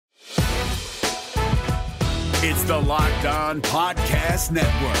It's the Locked On Podcast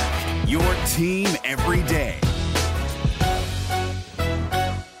Network, your team every day.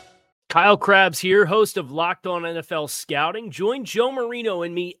 Kyle Krabs here, host of Locked On NFL Scouting. Join Joe Marino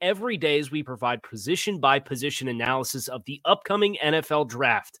and me every day as we provide position-by-position analysis of the upcoming NFL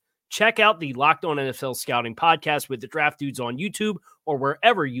Draft. Check out the Locked On NFL Scouting podcast with the Draft Dudes on YouTube or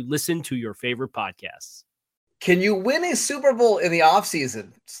wherever you listen to your favorite podcasts. Can you win a Super Bowl in the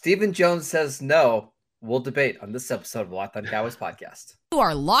offseason? Stephen Jones says no. We'll debate on this episode of the Locked On Cowboys podcast. You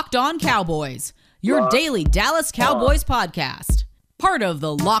are Locked On Cowboys, your daily Dallas Cowboys podcast. Part of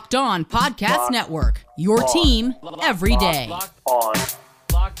the Locked On Podcast Network, your team every day. Locked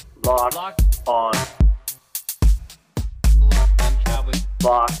on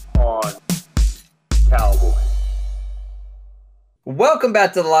Cowboys. Welcome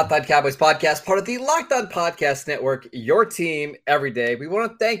back to the Locked On Cowboys podcast, part of the Locked On Podcast Network, your team every day. We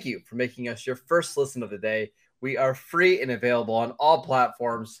want to thank you for making us your first listen of the day. We are free and available on all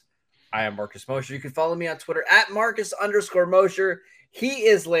platforms. I am Marcus Mosher. You can follow me on Twitter at Marcus_Mosher. He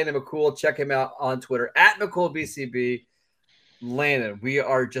is Landon McCool. Check him out on Twitter at McCoolBCB. Landon, we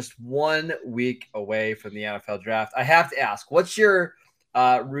are just 1 week away from the NFL draft. I have to ask, what's your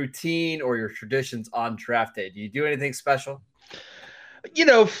routine or your traditions on draft day? Do you do anything special? You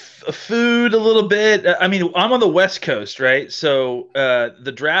know, food a little bit. I mean, I'm on the West Coast, right? So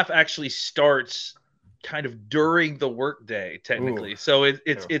the draft actually starts kind of during the workday, technically. Ooh, so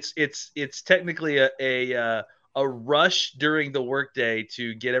it's technically a rush during the workday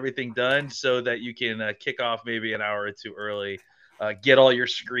to get everything done so that you can kick off maybe an hour or two early, get all your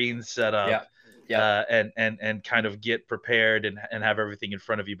screens set up, and kind of get prepared and have everything in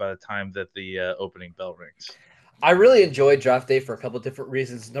front of you by the time that the opening bell rings. I really enjoy draft day for a couple of different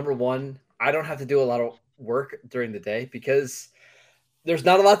reasons. Number one, I don't have to do a lot of work during the day because there's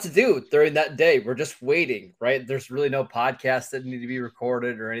not a lot to do during that day. We're just waiting, right? There's really no podcasts that need to be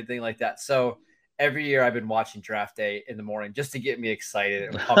recorded or anything like that. So every year I've been watching draft day in the morning just to get me excited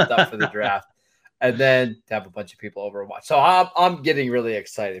and pumped up for the draft, and then to have a bunch of people over and watch. So I'm getting really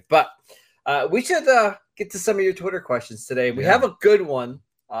excited. But we should get to some of your Twitter questions today. We have a good one,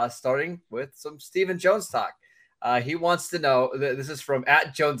 starting with some Stephen Jones talk. He wants to know, this is from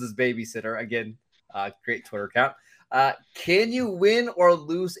 @Jones's Babysitter. Again, great Twitter account. Can you win or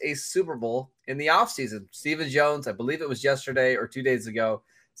lose a Super Bowl in the offseason? Stephen Jones, I believe it was yesterday or 2 days ago,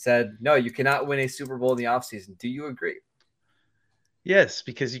 said, no, you cannot win a Super Bowl in the offseason. Do you agree? Yes,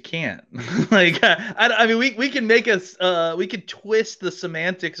 because you can't. I mean, we can make us, we can twist the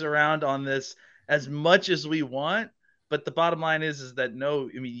semantics around on this as much as we want, but the bottom line is that no,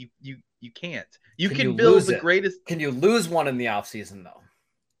 I mean, you can't. You can build the greatest. Can you lose one in the offseason, though?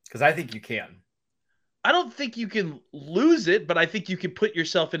 Because I think you can. I don't think you can lose it, but I think you can put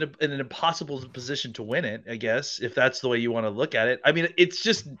yourself in an impossible position to win it, I guess, if that's the way you want to look at it. I mean, it's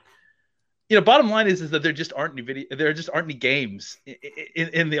just, bottom line is that there just aren't any games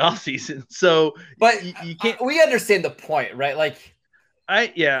in the offseason. So, but you can't. We understand the point, right? Like, I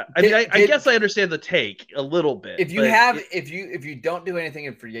guess I understand the take a little bit. If you don't do anything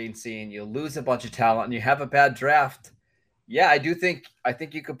in free agency and you lose a bunch of talent and you have a bad draft, yeah, I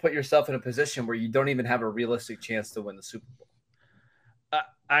think you could put yourself in a position where you don't even have a realistic chance to win the Super Bowl.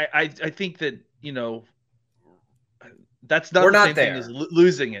 I think that that's not we're the not same there. thing as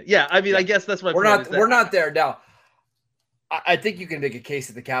losing it. Yeah, I mean, I guess that's what we're not there now. I think you can make a case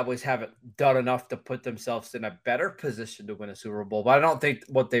that the Cowboys haven't done enough to put themselves in a better position to win a Super Bowl, but I don't think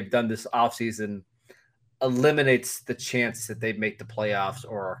what they've done this offseason eliminates the chance that they make the playoffs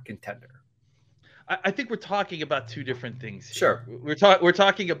or are a contender. I think we're talking about two different things here. Sure. We're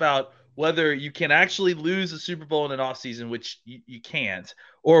talking about whether you can actually lose a Super Bowl in an offseason, which you can't,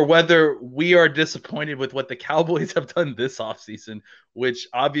 or whether we are disappointed with what the Cowboys have done this offseason, which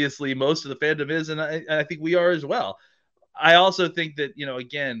obviously most of the fandom is, and I think we are as well. I also think that,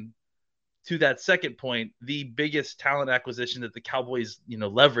 again, to that second point, the biggest talent acquisition that the Cowboys,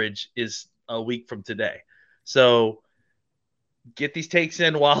 leverage is a week from today. So get these takes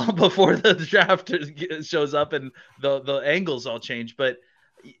in before the draft shows up and the angles all change. But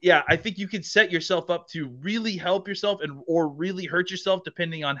yeah, I think you can set yourself up to really help yourself or really hurt yourself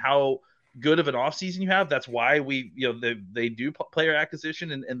depending on how good of an offseason you have. That's why they do player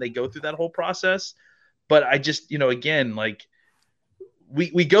acquisition and they go through that whole process. But I just, again, like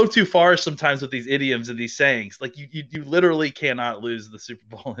we go too far sometimes with these idioms and these sayings. Like you literally cannot lose the Super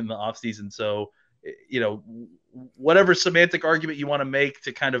Bowl in the offseason. So, whatever semantic argument you want to make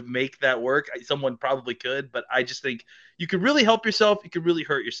to kind of make that work, someone probably could. But I just think you could really help yourself. You could really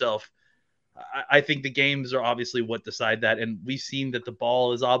hurt yourself. I think the games are obviously what decide that. And we've seen that the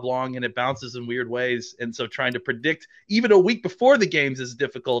ball is oblong and it bounces in weird ways. And so trying to predict even a week before the games is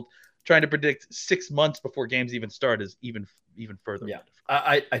difficult. Trying to predict 6 months before games even start is even further. Yeah.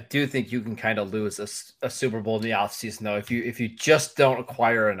 I do think you can kind of lose a Super Bowl in the offseason, though, if you just don't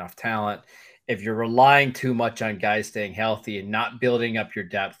acquire enough talent, if you're relying too much on guys staying healthy and not building up your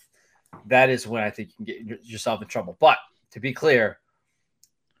depth. That is when I think you can get yourself in trouble. But to be clear,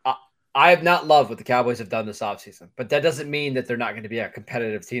 I have not loved what the Cowboys have done this offseason, but that doesn't mean that they're not going to be a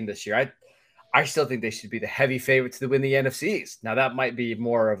competitive team this year. I still think they should be the heavy favorite to win the NFC East. Now, that might be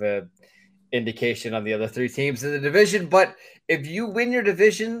more of a indication on the other three teams in the division, but if you win your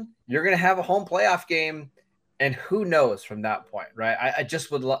division, you're going to have a home playoff game, and who knows from that point, right? I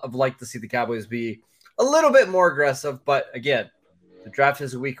just would have liked to see the Cowboys be a little bit more aggressive, but again, the draft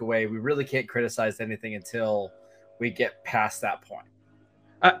is a week away. We really can't criticize anything until we get past that point.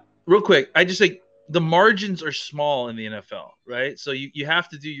 Real quick, I just think the margins are small in the NFL, right? So you have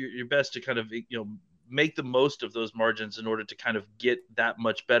to do your best to kind of make the most of those margins in order to kind of get that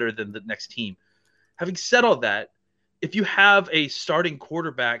much better than the next team. Having said all that, if you have a starting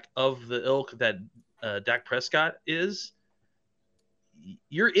quarterback of the ilk that Dak Prescott is,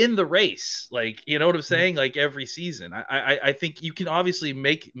 you're in the race. Like, you know what I'm saying? Like every season, I think you can obviously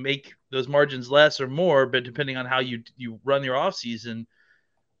make those margins less or more, but depending on how you run your off season.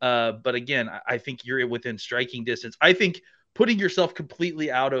 But again, I think you're within striking distance. I think putting yourself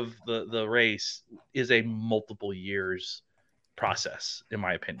completely out of the race is a multiple years process, in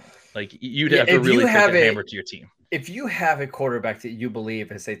my opinion. Like you'd have to really take a hammer to your team. If you have a quarterback that you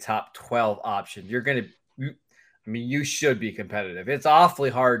believe is a top 12 option, you should be competitive. It's awfully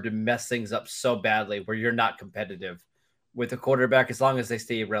hard to mess things up so badly where you're not competitive with a quarterback as long as they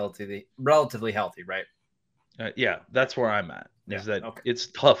stay relatively healthy, right? Yeah, that's where I'm at. It's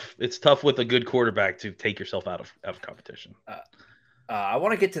tough. It's tough with a good quarterback to take yourself out of competition. I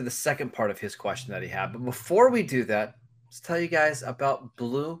want to get to the second part of his question that he had, but before we do that, let's tell you guys about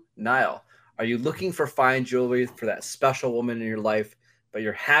Blue Nile. Are you looking for fine jewelry for that special woman in your life, but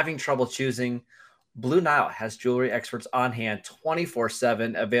you're having trouble choosing? Blue Nile has jewelry experts on hand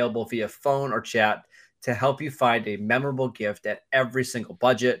 24/7, available via phone or chat to help you find a memorable gift at every single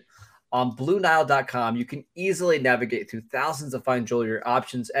budget. On BlueNile.com, you can easily navigate through thousands of fine jewelry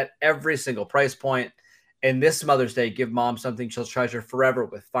options at every single price point. And this Mother's Day, give mom something she'll treasure forever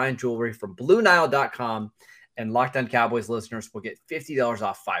with fine jewelry from BlueNile.com. And Locked On Cowboys listeners will get $50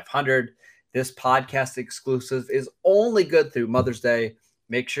 off $500. This podcast exclusive is only good through Mother's Day.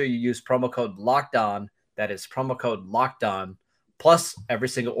 Make sure you use promo code Locked On. That is promo code Locked On. Plus, every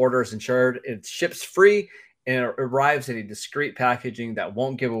single order is insured. It ships free. And it arrives in a discreet packaging that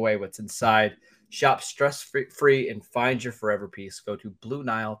won't give away what's inside. Shop stress-free and find your forever piece. Go to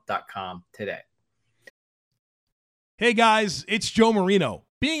BlueNile.com today. Hey guys, it's Joe Marino.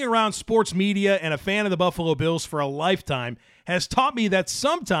 Being around sports media and a fan of the Buffalo Bills for a lifetime has taught me that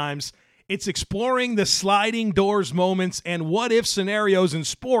sometimes it's exploring the sliding doors moments and what-if scenarios in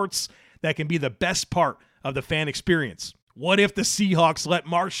sports that can be the best part of the fan experience. What if the Seahawks let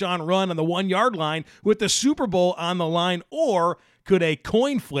Marshawn run on the 1-yard line with the Super Bowl on the line? Or could a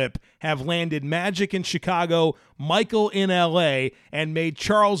coin flip have landed Magic in Chicago, Michael in L.A., and made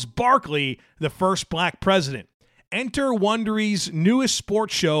Charles Barkley the first black president? Enter Wondery's newest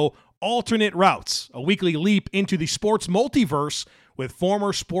sports show, Alternate Routes, a weekly leap into the sports multiverse with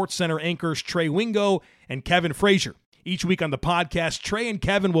former SportsCenter anchors Trey Wingo and Kevin Frazier. Each week on the podcast, Trey and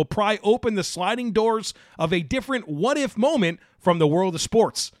Kevin will pry open the sliding doors of a different what-if moment from the world of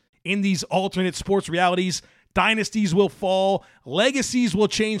sports. In these alternate sports realities, dynasties will fall, legacies will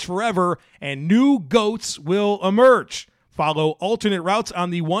change forever, and new GOATs will emerge. Follow Alternate Routes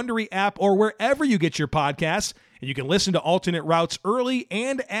on the Wondery app or wherever you get your podcasts, and you can listen to Alternate Routes early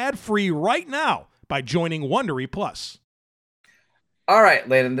and ad-free right now by joining Wondery Plus. All right,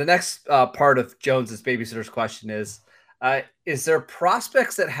 Landon, the next part of Jones's babysitter's question is there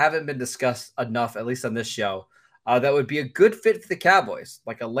prospects that haven't been discussed enough, at least on this show, that would be a good fit for the Cowboys,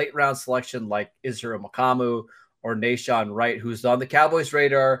 like a late round selection like Israel Makamu or Nashawn Wright, who's on the Cowboys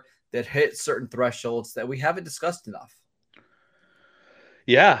radar that hit certain thresholds that we haven't discussed enough?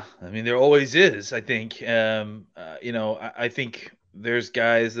 Yeah, I mean, there always is, I think. I think there's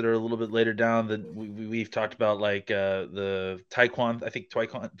guys that are a little bit later down that we've talked about, like the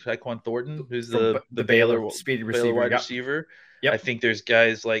Tyquan Thornton, who's the Baylor speedy Baylor receiver, wide receiver. Yep. I think there's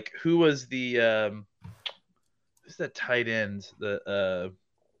guys like, who was the who's that tight end that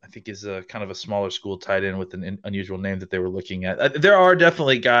I think is a kind of a smaller school tight end with an unusual name that they were looking at. There are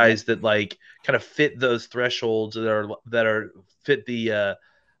definitely guys that like kind of fit those thresholds that are fit the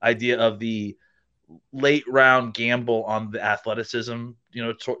idea of the late round gamble on the athleticism,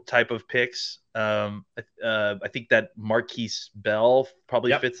 type of picks. I think that Marquise Bell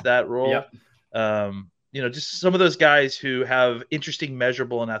probably fits that role. Yep. Just some of those guys who have interesting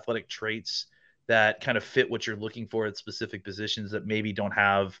measurable and athletic traits that kind of fit what you're looking for at specific positions that maybe don't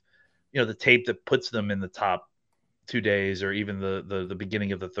have, the tape that puts them in the top 2 days or even the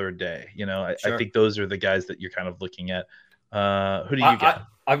beginning of the third day. I think those are the guys that you're kind of looking at. Who do you got?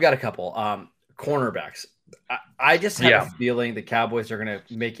 I've got a couple. Cornerbacks. I just have a feeling the Cowboys are going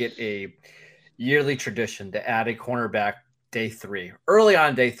to make it a yearly tradition to add a cornerback early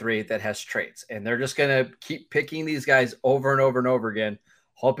on day 3 that has traits. And they're just going to keep picking these guys over and over and over again,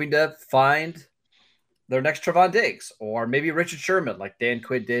 hoping to find their next Trevon Diggs or maybe Richard Sherman like Dan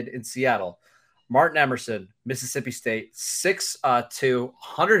Quinn did in Seattle. Martin Emerson, Mississippi State, 6'2",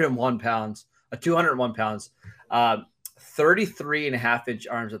 101 pounds, 201 pounds, 33 and a half inch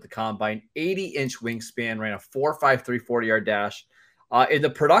arms at the combine, 80-inch wingspan, ran a 4.53 40-yard dash. And the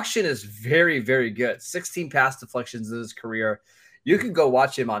production is very, very good. 16 pass deflections in his career. You can go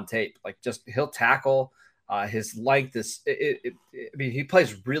watch him on tape. He'll tackle. His length is, he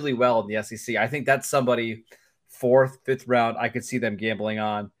plays really well in the SEC. I think that's somebody 4th, 5th round I could see them gambling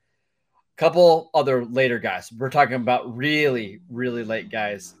on. Couple other later guys. We're talking about really, really late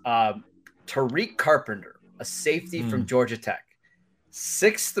guys. Tariq Carpenter, a safety from Georgia Tech,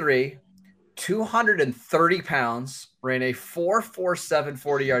 6'3", 230 pounds, ran a 4.47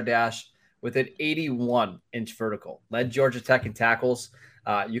 40-yard dash with an 81-inch vertical. Led Georgia Tech in tackles.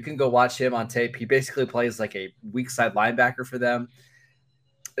 You can go watch him on tape. He basically plays like a weak side linebacker for them.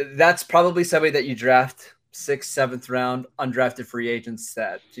 That's probably somebody that you draft 6th, 7th round, undrafted free agents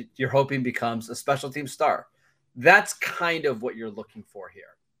that you're hoping becomes a special team star. That's kind of what you're looking for here.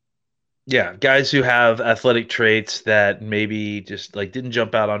 Yeah, guys who have athletic traits that maybe just didn't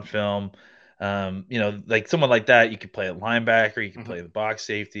jump out on film. Like someone like that, you could play at linebacker, you can play the box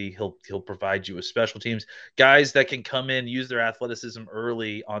safety. He'll provide you with special teams. Guys that can come in, use their athleticism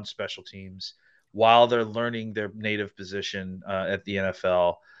early on special teams while they're learning their native position at the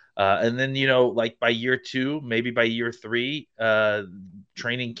NFL. And then, by year 2, maybe by year 3,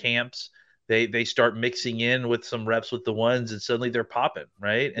 training camps, they start mixing in with some reps with the ones, and suddenly they're popping,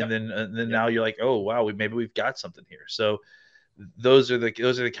 right? Yep. And then now you're like, oh wow, maybe we've got something here. So those are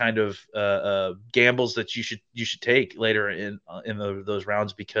the kind of gambles that you should take later in those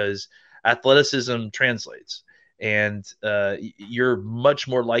rounds, because athleticism translates, and you're much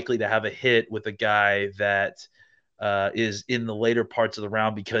more likely to have a hit with a guy that is in the later parts of the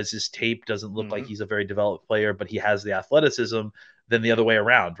round because his tape doesn't look like he's a very developed player, but he has the athleticism, than the other way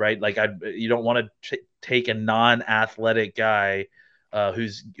around, right? You don't want to take a non-athletic guy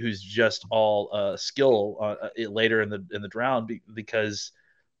who's just all skill later in the round, because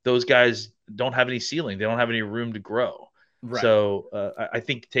those guys don't have any ceiling, they don't have any room to grow. Right. So I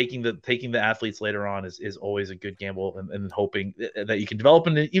think taking the athletes later on is always a good gamble, and hoping that you can develop,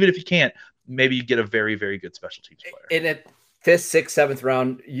 and even if you can't, maybe you get a very, very good special teams player. In a 5th, 6th, 7th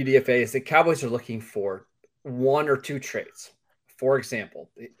round UDFAs, the Cowboys are looking for 1 or 2 traits. For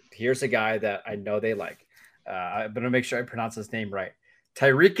example, here's a guy that I know they like. I'm going to make sure I pronounce his name right.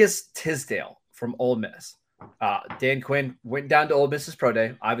 Tyrekus Tisdale from Ole Miss. Dan Quinn went down to Ole Miss's pro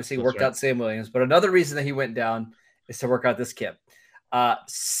day. Obviously worked out Sam Williams, but another reason that he went down is to work out this kid.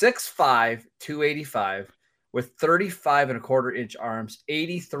 6'5", 285 with 35 and a quarter inch arms,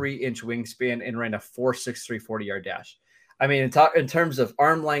 83-inch wingspan, and ran a 4.63 40-yard dash. I mean, in terms of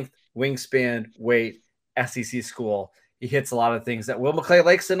arm length, wingspan, weight, SEC school, he hits a lot of things that Will McClay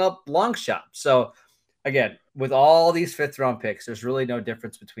likes in a long shot. So again, with all these 5th round picks, there's really no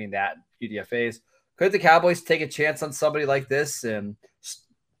difference between that and UDFAs. Could the Cowboys take a chance on somebody like this and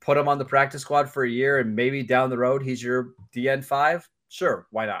put him on the practice squad for a year, and maybe down the road he's your DN5? Sure,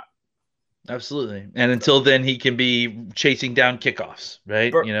 why not? Absolutely. And until then, he can be chasing down kickoffs,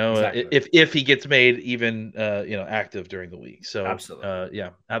 right? Exactly. If he gets made even active during the week. So absolutely,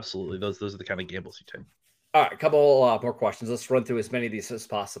 absolutely. Those are the kind of gambles you take. All right, a couple more questions. Let's run through as many of these as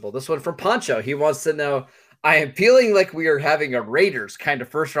possible. This one from Poncho. He wants to know, I am feeling like we are having a Raiders kind of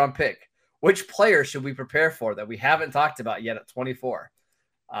 1st round pick. Which player should we prepare for that we haven't talked about yet at 24?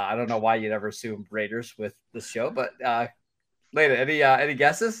 I don't know why you'd ever assume Raiders with this show, but Leda, any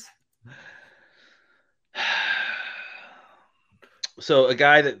guesses? So a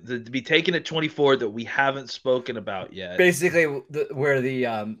guy that to be taken at 24 that we haven't spoken about yet. Basically, where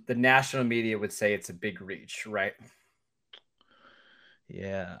the national media would say it's a big reach, right?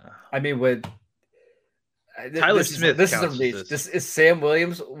 Yeah. I mean, with Tyler Smith, this is a reach. This is Sam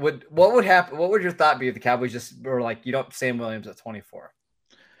Williams. What would happen? What would your thought be if the Cowboys just were like, Sam Williams at 24?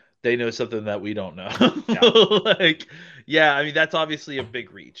 they know something that we don't know. Yeah. I mean, that's obviously a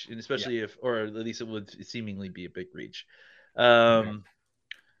big reach, and especially or at least it would seemingly be a big reach. I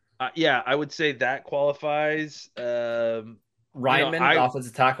would say that qualifies. Ryman, the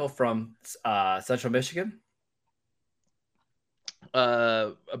offensive tackle from Central Michigan.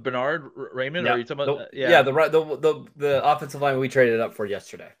 Bernard Raymond, Yeah. or are you talking about? The offensive line we traded up for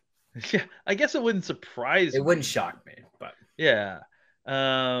yesterday. Yeah, I guess it wouldn't surprise me. It wouldn't shock me, but yeah,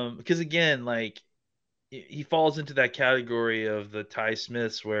 because again, like he falls into that category of the Ty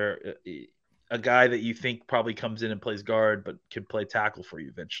Smiths, where a guy that you think probably comes in and plays guard, but can play tackle for you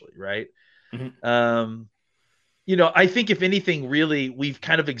eventually, right? Mm-hmm. I think if anything, really, we've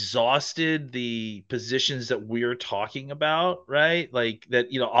kind of exhausted the positions that we're talking about, right? Like that,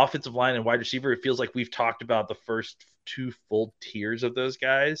 offensive line and wide receiver, it feels like we've talked about the first two full tiers of those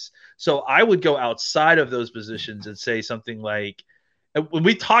guys. So I would go outside of those positions and say something like, when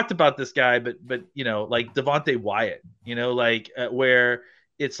we talked about this guy, but like Devontae Wyatt, where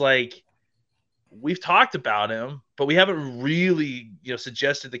it's like, we've talked about him, but we haven't really,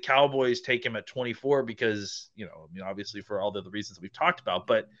 suggested the Cowboys take him at 24 because, obviously for all the reasons that we've talked about,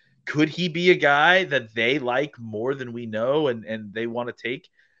 but could he be a guy that they like more than we know and they want to take?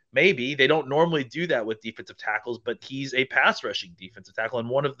 Maybe. They don't normally do that with defensive tackles, but he's a pass rushing defensive tackle and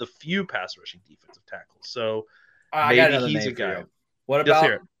one of the few pass rushing defensive tackles. So maybe he's a guy. What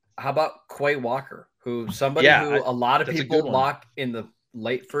about, how about Quay Walker, who a lot of people lock in the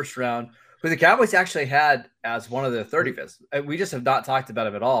late first round, who the Cowboys actually had as one of their 35th. We just have not talked about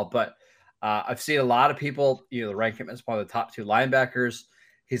him at all, but I've seen a lot of people, rank him as one of the top two linebackers.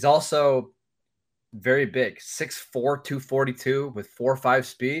 He's also very big, 6'4", 242 with 4.5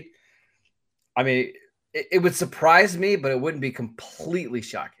 speed. I mean, it would surprise me, but it wouldn't be completely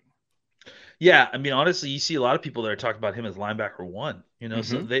shocking. Yeah, I mean, honestly, you see a lot of people that are talking about him as linebacker one.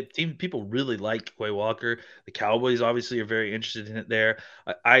 So people really like Quay Walker. The Cowboys obviously are very interested in it there.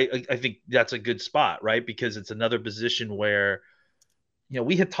 I think that's a good spot, right? Because it's another position where,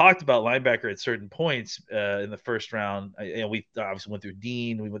 we had talked about linebacker at certain points in the first round. We obviously went through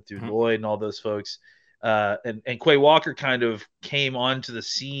Dean, we went through Lloyd, and all those folks. And Quay Walker kind of came onto the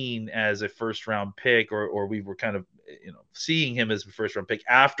scene as a first round pick, or we were kind of seeing him as a first round pick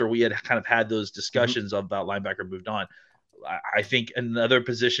after we had kind of had those discussions about linebacker moved on. I think another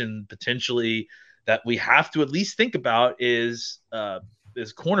position potentially that we have to at least think about is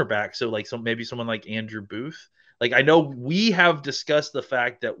cornerback. So maybe someone like Andrew Booth. Like, I know we have discussed the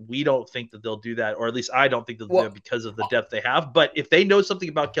fact that we don't think that they'll do that, or at least I don't think they'll do that because of the depth they have. But if they know something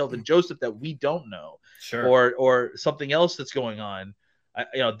about Kelvin Joseph that we don't know, or something else that's going on,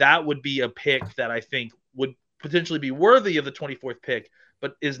 that would be a pick that I think would potentially be worthy of the 24th pick,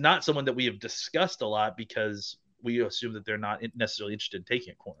 but is not someone that we have discussed a lot because we assume that they're not necessarily interested in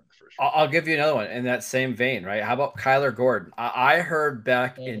taking a corner in the first round. I'll give you another one in that same vein, right? How about Kyler Gordon? I heard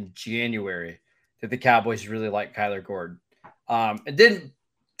back in January that the Cowboys really like Kyler Gordon. It didn't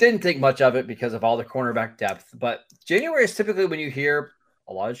think much of it because of all the cornerback depth, but January is typically when you hear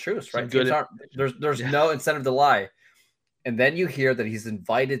a lot of truths, right? There's no incentive to lie. And then you hear that he's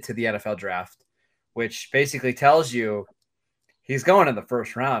invited to the NFL draft, which basically tells you he's going in the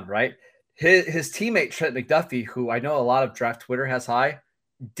first round, right? His teammate, Trent McDuffie, who I know a lot of draft Twitter has high,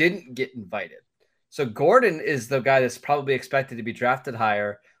 didn't get invited. So Gordon is the guy that's probably expected to be drafted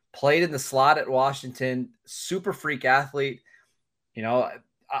higher, played in the slot at Washington, super freak athlete.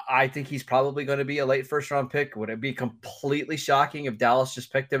 I think he's probably going to be a late first round pick. Would it be completely shocking if Dallas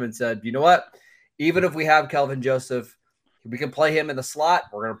just picked him and said, you know what, even if we have Kelvin Joseph, we can play him in the slot.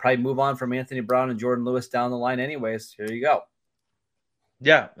 We're going to probably move on from Anthony Brown and Jordan Lewis down the line anyways. Here you go.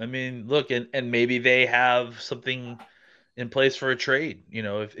 Yeah, I mean, look, and maybe they have something in place for a trade,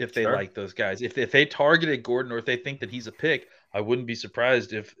 if they like those guys. If they targeted Gordon, or if they think that he's a pick, I wouldn't be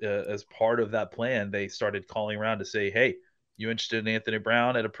surprised if as part of that plan, they started calling around to say, hey, you interested in Anthony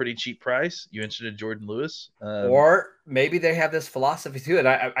Brown at a pretty cheap price? You interested in Jordan Lewis? Or maybe they have this philosophy too, and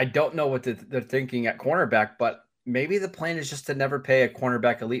I don't know what they're thinking at cornerback, but maybe the plan is just to never pay a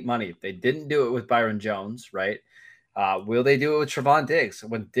cornerback elite money. They didn't do it with Byron Jones, right? Will they do it with Trevon Diggs?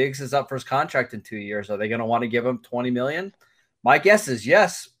 When Diggs is up for his contract in 2 years, are they going to want to give him $20 million? My guess is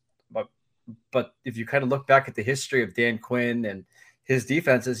yes, but if you kind of look back at the history of Dan Quinn and his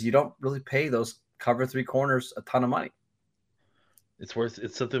defenses, you don't really pay those cover three corners a ton of money.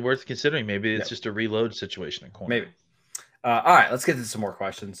 It's something worth considering. Maybe it's just a reload situation in corner. Maybe. All right, let's get to some more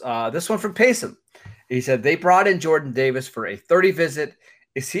questions. This one from Payson. He said they brought in Jordan Davis for a 30 visit.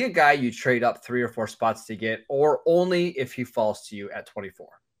 Is he a guy you trade up 3 or 4 spots to get, or only if he falls to you at 24?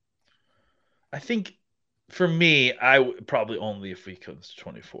 I think For me, I would probably only if he comes to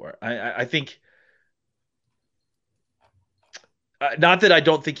 24. I think not that I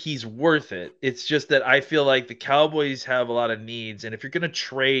don't think he's worth it. It's just that I feel like the Cowboys have a lot of needs, and if you're going to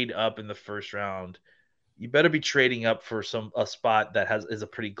trade up in the first round, you better be trading up for a spot that is a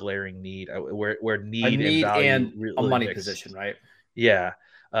pretty glaring need where need and value and really a money mix. position, right? Yeah.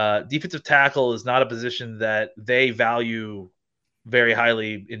 Defensive tackle is not a position that they value very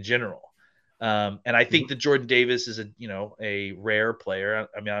highly in general. And I think that Jordan Davis is a rare player.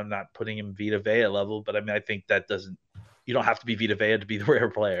 I mean, I'm not putting him Vita Vea level, but I mean, I think you don't have to be Vita Vea to be the rare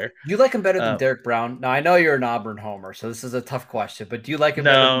player. Do you like him better than Derek Brown? Now, I know you're an Auburn homer, so this is a tough question, but do you like him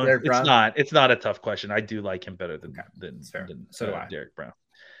better than Derek Brown? It's not a tough question. I do like him better than so do I. Derek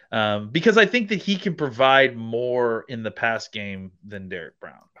Brown. Because I think that he can provide more in the pass game than Derek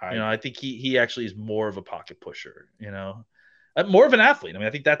Brown. I think he actually is more of a pocket pusher, more of an athlete. I mean,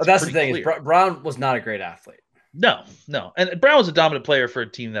 I think that's the thing clear. is Brown was not a great athlete. No. And Brown was a dominant player for a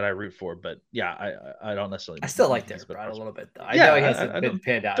team that I root for, but yeah, I don't necessarily. I still like Derek Brown a little bit, though. I know he hasn't been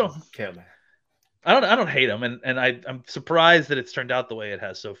panned out. I don't hate him, and I'm surprised that it's turned out the way it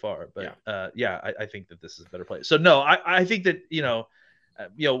has so far. But I think that this is a better player. So no, I think that John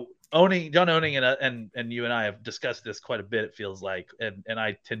Owning and you and I have discussed this quite a bit. It feels like, and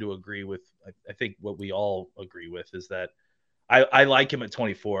I tend to agree with. I think what we all agree with is that I like him at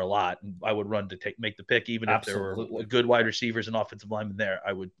 24 a lot. I would run to make the pick, even if there were good wide receivers and offensive linemen there.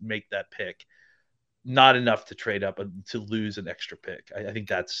 I would make that pick. Not enough to trade up and to lose an extra pick. I think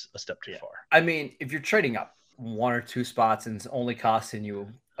that's a step too far. I mean, if you're trading up 1 or 2 spots and it's only costing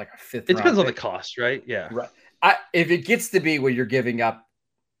you like a fifth, it depends on the cost, right? Yeah. Right. If it gets to be where you're giving up,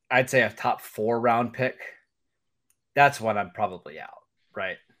 I'd say a top 4 round pick, that's when I'm probably out,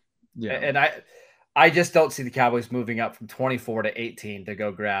 right? Yeah. And I just don't see the Cowboys moving up from 24 to 18 to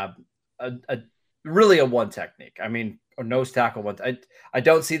go grab really a one technique. I mean, or nose tackle one. I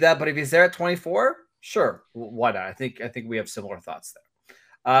don't see that, but if he's there at 24, sure, why not? I think we have similar thoughts there.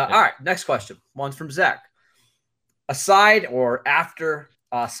 All right, next question. One's from Zach. Aside or after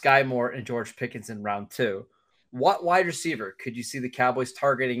Sky Moore and George Pickens in round 2, what wide receiver could you see the Cowboys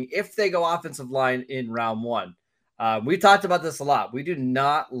targeting if they go offensive line in round 1? We talked about this a lot. We do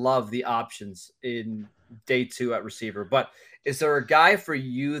not love the options in day 2 at receiver, but is there a guy for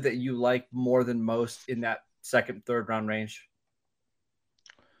you that you like more than most in that second, third round range?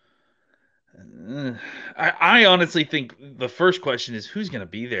 I honestly think the first question is who's going to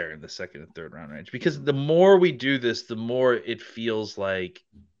be there in the second and third round range, because the more we do this, the more it feels like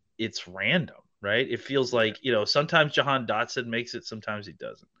it's random, right? It feels like, sometimes Jahan Dotson makes it, sometimes he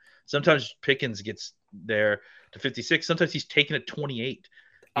doesn't. Sometimes Pickens gets there to 56. Sometimes he's taken at 28.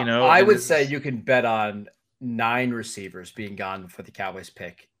 I would say you can bet on 9 receivers being gone for the Cowboys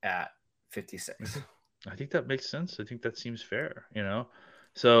pick at 56. I think that makes sense. I think that seems fair,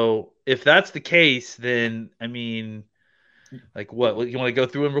 So if that's the case, then I mean, like what you want to go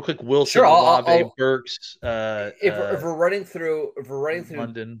through them real quick? Wilson, sure, Olave, Burks. If we're running through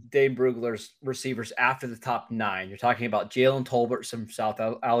London, Dave Brugler's receivers after the top 9, you're talking about Jalen Tolbert from South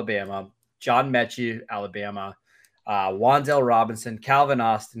Alabama, John Mechie, Alabama, Wan'Dale Robinson, Calvin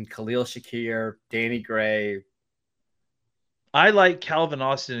Austin, Khalil Shakir, Danny Gray. I like Calvin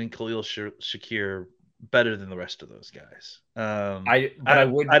Austin and Khalil Shakir better than the rest of those guys. I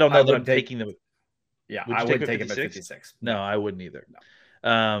don't know that I'm taking them. Yeah, I would take him at 56. No, I wouldn't either.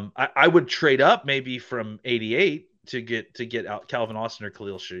 No. I would trade up maybe from 88 to get out Calvin Austin or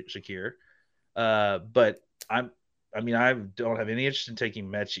Khalil Shakir. But I don't have any interest in taking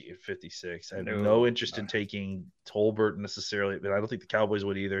Mechie at 56. I have no interest in taking Tolbert necessarily, but I don't think the Cowboys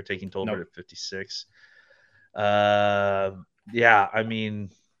would either, taking Tolbert at 56. Yeah, I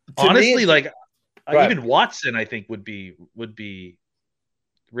mean, honestly, even Watson, I think would be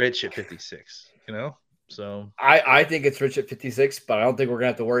rich at 56. So I think it's rich at 56, but I don't think we're gonna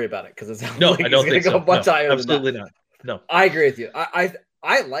have to worry about it because it's I don't think so. Much higher absolutely than that. not. No, I agree with you.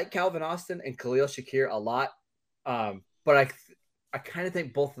 I like Calvin Austin and Khalil Shakir a lot, but I kind of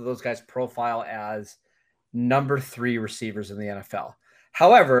think both of those guys profile as number 3 receivers in the NFL.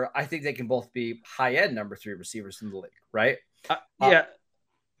 However, I think they can both be high-end number 3 receivers in the league, right? Yeah.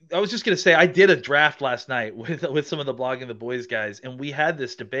 I was just going to say, I did a draft last night with some of the Blogging the Boys guys, and we had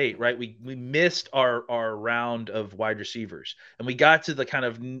this debate, right? We missed our round of wide receivers, and we got to the kind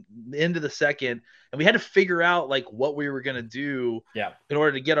of end of the second, and we had to figure out what we were going to do in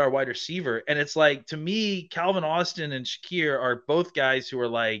order to get our wide receiver. And it's like, to me, Calvin Austin and Shakir are both guys who are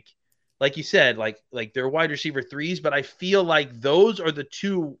like you said, like they're wide receiver 3s, but I feel like those are the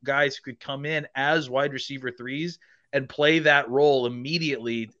 2 guys who could come in as wide receiver 3s and play that role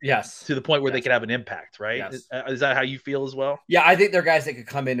immediately. Yes. To the point where Yes. they can have an impact, right? Yes. Is that how you feel as well? Yeah, I think they're guys that could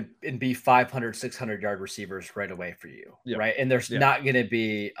come in and be 500, 600-yard receivers right away for you, right? And there's not going to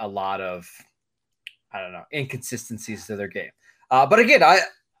be a lot of, I don't know, inconsistencies to their game. But again,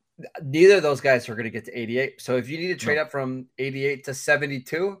 neither of those guys are going to get to 88. So if you need to trade up from 88 to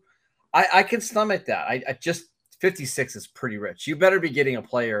 72, I can stomach that. I just 56 is pretty rich. You better be getting a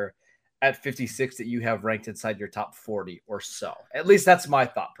player at 56 that you have ranked inside your top 40 or so. At least that's my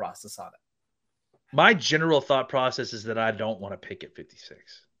thought process on it. My general thought process is that I don't want to pick at 56.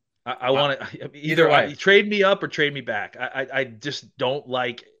 I want to either trade me up or trade me back. I just don't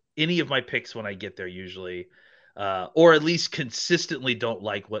like any of my picks when I get there usually, or at least consistently don't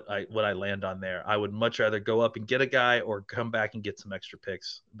like what I land on there. I would much rather go up and get a guy or come back and get some extra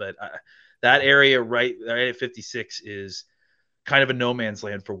picks. But that area right at 56 is kind of a no man's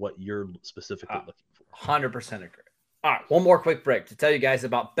land for what you're specifically looking for. 100% agree. All right, one more quick break to tell you guys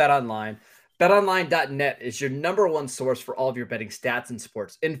about BetOnline. BetOnline.net is your number one source for all of your betting stats and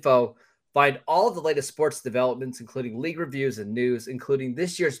sports info. Find all of the latest sports developments, including league reviews and news, including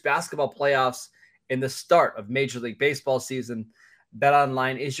this year's basketball playoffs and the start of Major League Baseball season.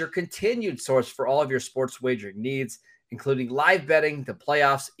 BetOnline is your continued source for all of your sports wagering needs, including live betting, the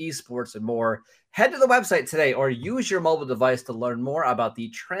playoffs, esports, and more. Head to the website today or use your mobile device to learn more about the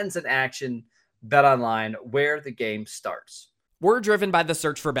trends in action. BetOnline, where the game starts. We're driven by the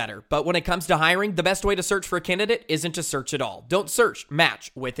search for better, but when it comes to hiring, the best way to search for a candidate isn't to search at all. Don't search,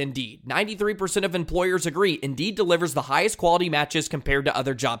 match with Indeed. 93% of employers agree Indeed delivers the highest quality matches compared to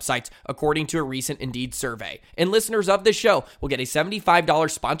other job sites, according to a recent Indeed survey. And listeners of this show will get a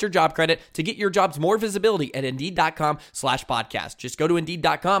 $75 sponsored job credit to get your jobs more visibility at Indeed.com/podcast. Just go to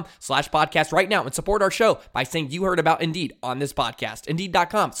Indeed.com/podcast right now and support our show by saying you heard about Indeed on this podcast.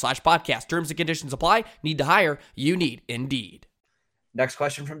 Indeed.com/podcast. Terms and conditions apply. Need to hire? You need Indeed. Next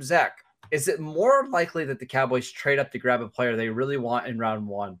question from Zach. Is it more likely that the Cowboys trade up to grab a player they really want in round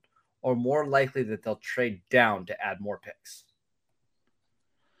one, or more likely that they'll trade down to add more picks?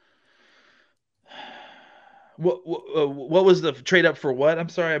 What was the trade up for what? I'm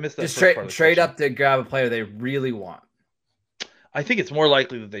sorry, I missed that. Just trade up to grab a player they really want. I think it's more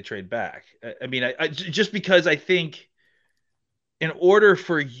likely that they trade back. I mean, I just because I think in order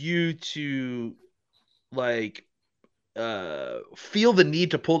for you to like feel the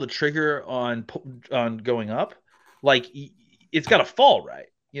need to pull the trigger on going up, like it's got to fall right.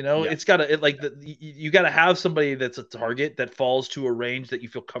 You know, it's got to you got to have somebody that's a target that falls to a range that you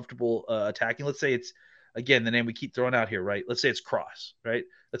feel comfortable attacking. Let's say it's, again, the name we keep throwing out here, right? Let's say it's Cross, right?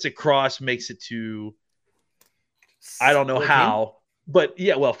 Let's say Cross makes it to, I don't know 14? How, but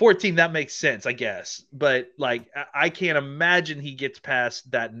yeah, well, 14, that makes sense, I guess. But like, I can't imagine he gets past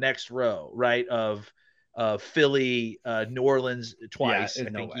that next row, right? Of Philly, New Orleans twice, I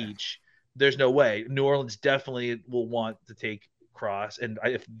think each. There's no way. New Orleans definitely will want to take Cross, and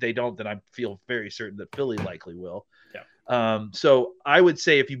if they don't, then I feel very certain that Philly likely will. Yeah. So I would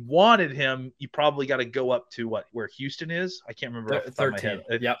say if you wanted him, you probably got to go up to where Houston is. I can't remember off the top of my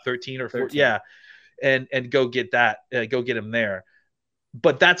head. 13 or 14. Yeah, and go get that. Go get him there.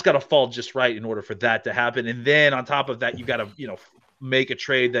 But that's got to fall just right in order for that to happen. And then on top of that, you got to make a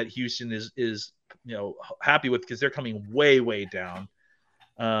trade that Houston is happy with, because they're coming way down.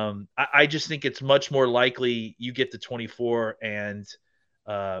 I just think it's much more likely you get to 24 and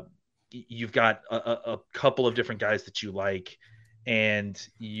you've got a couple of different guys that you like, and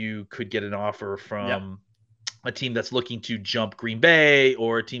you could get an offer from a team that's looking to jump Green Bay,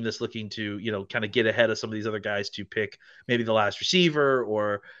 or a team that's looking to, kind of get ahead of some of these other guys to pick maybe the last receiver,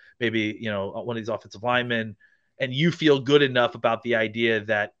 or maybe, one of these offensive linemen. And you feel good enough about the idea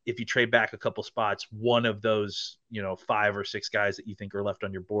that if you trade back a couple spots, one of those, 5 or 6 guys that you think are left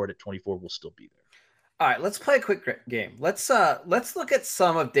on your board at 24 will still be there. All right, let's play a quick game. Let's look at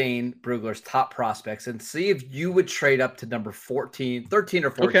some of Dane Brugler's top prospects and see if you would trade up to number 13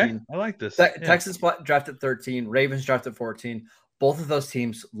 or 14. Okay, I like this. Texans drafted 13, Ravens drafted 14. Both of those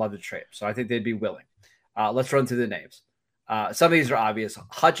teams love to trade, so I think they'd be willing. Let's run through the names. Some of these are obvious: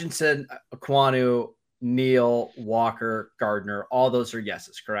 Hutchinson, Aquanu, Neal, Walker, Gardner. All those are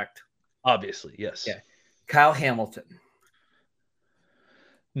yeses, correct? Obviously, yes. Okay. Kyle Hamilton.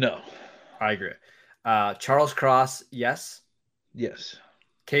 No. I agree. Charles Cross, yes. Yes.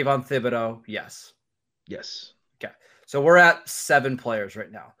 Kayvon Thibodeau, yes. Yes. Okay. So we're at 7 players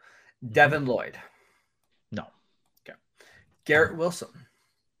right now. Devin Lloyd. No. Okay. Garrett Wilson.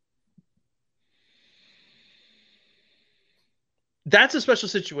 That's a special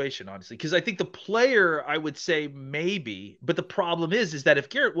situation, honestly, because I think the player, I would say maybe, but the problem is that if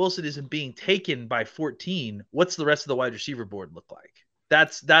Garrett Wilson isn't being taken by 14, what's the rest of the wide receiver board look like?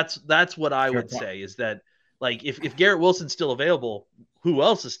 That's what I would say is that, like, if Garrett Wilson's still available, who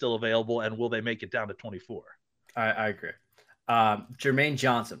else is still available, and will they make it down to 24? I agree. Jermaine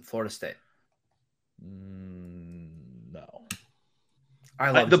Johnson, Florida State. No. I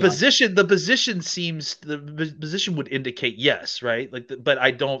love the position. The position would indicate yes, right? Like, but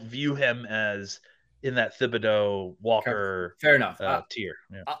I don't view him as in that Thibodeau Walker. Fair enough. Tier.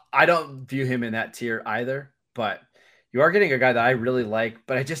 Yeah. I don't view him in that tier either. But you are getting a guy that I really like.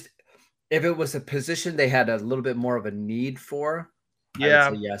 But if it was a position they had a little bit more of a need for, yeah, I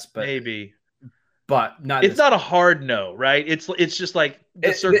would say yes, but maybe. But not. It's not a hard no, right? It's just like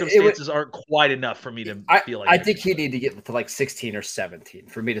the circumstances aren't quite enough for me to feel like. I think he need to get to like 16 or 17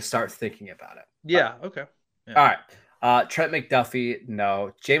 for me to start thinking about it. Yeah. Okay. Yeah. All right. Trent McDuffie,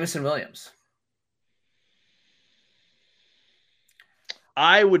 no. Jameson Williams.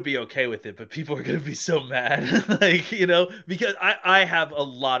 I would be okay with it, but people are going to be so mad, because I have a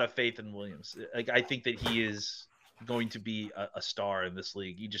lot of faith in Williams. Like, I think that he is going to be a star in this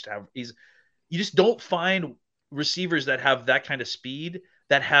league. You just don't find receivers that have that kind of speed,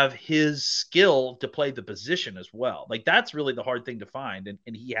 that have his skill to play the position as well. Like, that's really the hard thing to find,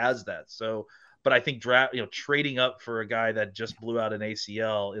 and he has that. So, but I think trading up for a guy that just blew out an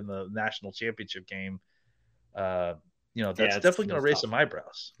ACL in the national championship game, that's definitely going to raise some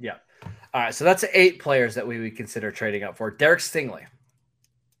eyebrows. Yeah. All right, so that's 8 players that we would consider trading up for. Derek Stingley.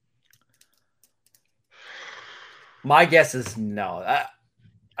 My guess is no.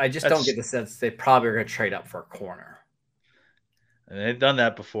 I just don't get the sense they probably are going to trade up for a corner. And they've done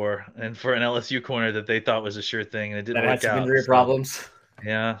that before, and for an LSU corner that they thought was a sure thing, and it didn't work out. Injury problems.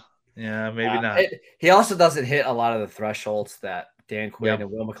 Yeah, maybe not. He also doesn't hit a lot of the thresholds that Dan Quinn and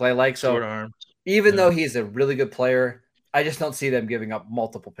Will McClay like. So short arms. Even though he's a really good player, I just don't see them giving up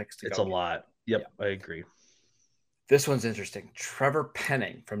multiple picks to It's a lot. Yep, yeah. I agree. This one's interesting. Trevor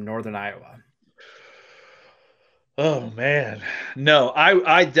Penning from Northern Iowa. Oh, man. No,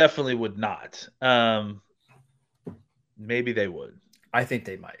 I definitely would not. Maybe they would. I think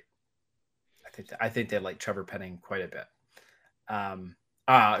they might. I think they like Trevor Penning quite a bit.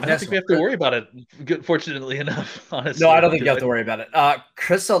 I don't think we have to worry about it, fortunately enough, honestly. No, I don't think you have to worry about it.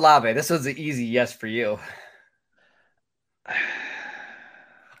 Chris Olave, this was an easy yes for you.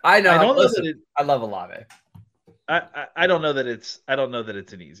 I know. I love Olave. I don't know that it's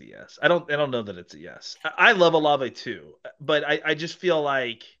an easy yes. I don't know that it's a yes. I love Olave too, but I just feel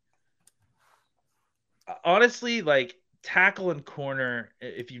like, honestly, like, tackle and corner,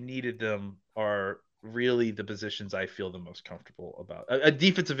 if you needed them, are really the positions I feel the most comfortable about. A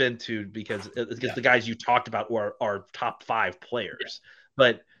defensive end too, because the guys you talked about are top 5 players. Yeah.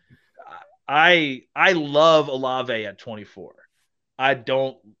 But I love Olave at 24. I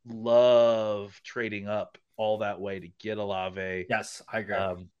don't love trading up all that way to get Olave. Yes, I agree.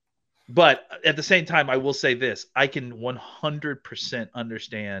 But at the same time, I will say this: I can 100%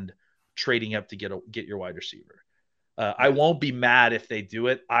 understand trading up to get your wide receiver. I won't be mad if they do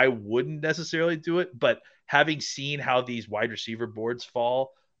it. I wouldn't necessarily do it, but having seen how these wide receiver boards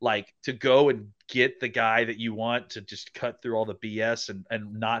fall, like, to go and get the guy that you want to just cut through all the BS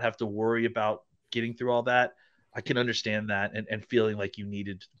and not have to worry about getting through all that, I can understand that and feeling like you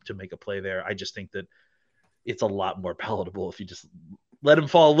needed to make a play there. I just think that it's a lot more palatable if you just let him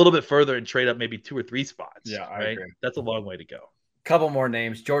fall a little bit further and trade up maybe 2 or 3 spots. Yeah, I agree. That's a long way to go. Couple more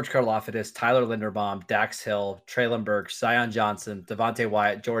names: George Karlaftis, Tyler Linderbaum, Dax Hill, Treylon Burks, Zion Johnson, Devontae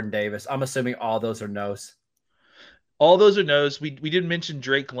Wyatt, Jordan Davis. I'm assuming all those are no's. All those are no's. We didn't mention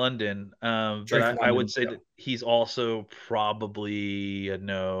Drake London, but I would say that he's also probably a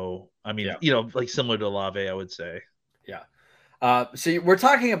no. I mean, like similar to Olave, I would say. Yeah. So we're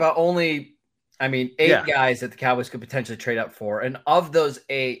talking about only, 8 guys that the Cowboys could potentially trade up for. And of those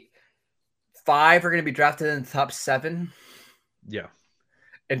 8, 5 are going to be drafted in the top 7. Yeah.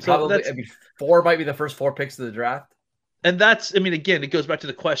 And probably 4 might be the first 4 picks of the draft. And that's, again, it goes back to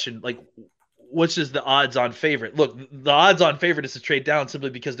the question, like, what's just the odds-on favorite? Look, the odds-on favorite is to trade down simply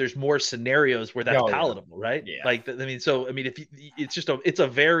because there's more scenarios where that's palatable, right? Yeah. Like, it's a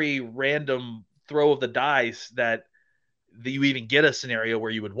very random throw of the dice that you even get a scenario where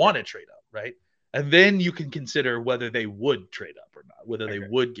you would want to trade up, right? And then you can consider whether they would trade up or not, whether they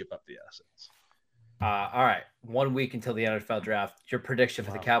would give up the assets. All right. 1 week until the NFL draft. Your prediction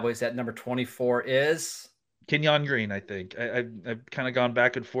for the Cowboys at number 24 is? Kenyon Green, I think. I've kind of gone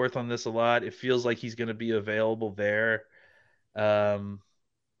back and forth on this a lot. It feels like he's going to be available there. I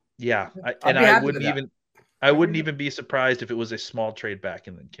wouldn't even I wouldn't even be surprised if it was a small trade back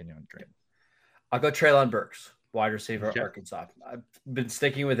and then Kenyon Green. I'll go Treylon Burks, wide receiver, Okay. Arkansas. I've been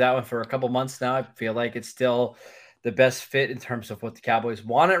sticking with that one for a couple months now. I feel like it's still the best fit in terms of what the Cowboys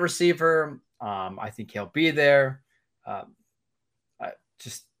want at receiver. I think he'll be there.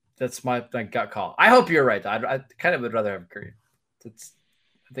 That's my gut call. I hope you're right. I kind of would rather have Green.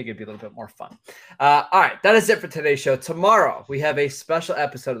 I think it'd be a little bit more fun. All right, that is it for today's show. Tomorrow, we have a special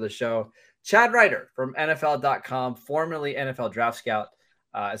episode of the show. Chad Ryder from NFL.com, formerly NFL Draft Scout,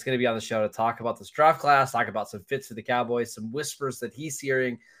 is going to be on the show to talk about this draft class, talk about some fits for the Cowboys, some whispers that he's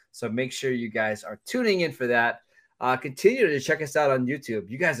hearing. So make sure you guys are tuning in for that. Continue to check us out on YouTube.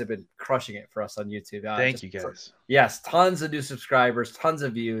 You guys have been crushing it for us on YouTube. Thank you, guys. Yes, tons of new subscribers, tons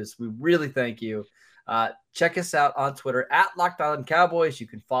of views. We really thank you. Check us out on Twitter at Locked On Cowboys. You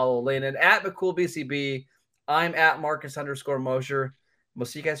can follow Landon at McCoolBCB. I'm at Marcus_Mosher. We'll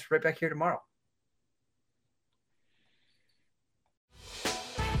see you guys right back here tomorrow.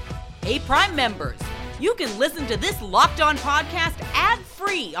 Hey, Prime members, you can listen to this Locked On podcast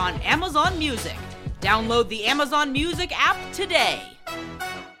ad-free on Amazon Music. Download the Amazon Music app today.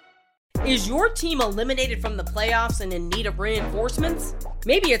 Is your team eliminated from the playoffs and in need of reinforcements?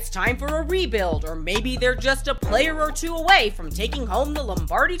 Maybe it's time for a rebuild, or maybe they're just a player or two away from taking home the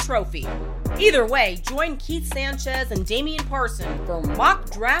Lombardi Trophy. Either way, join Keith Sanchez and Damian Parson for Mock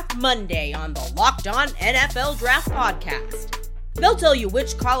Draft Monday on the Locked On NFL Draft Podcast. They'll tell you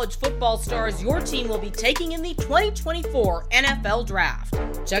which college football stars your team will be taking in the 2024 NFL Draft.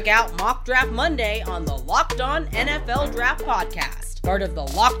 Check out Mock Draft Monday on the Locked On NFL Draft Podcast, part of the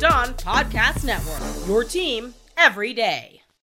Locked On Podcast Network. Your team every day.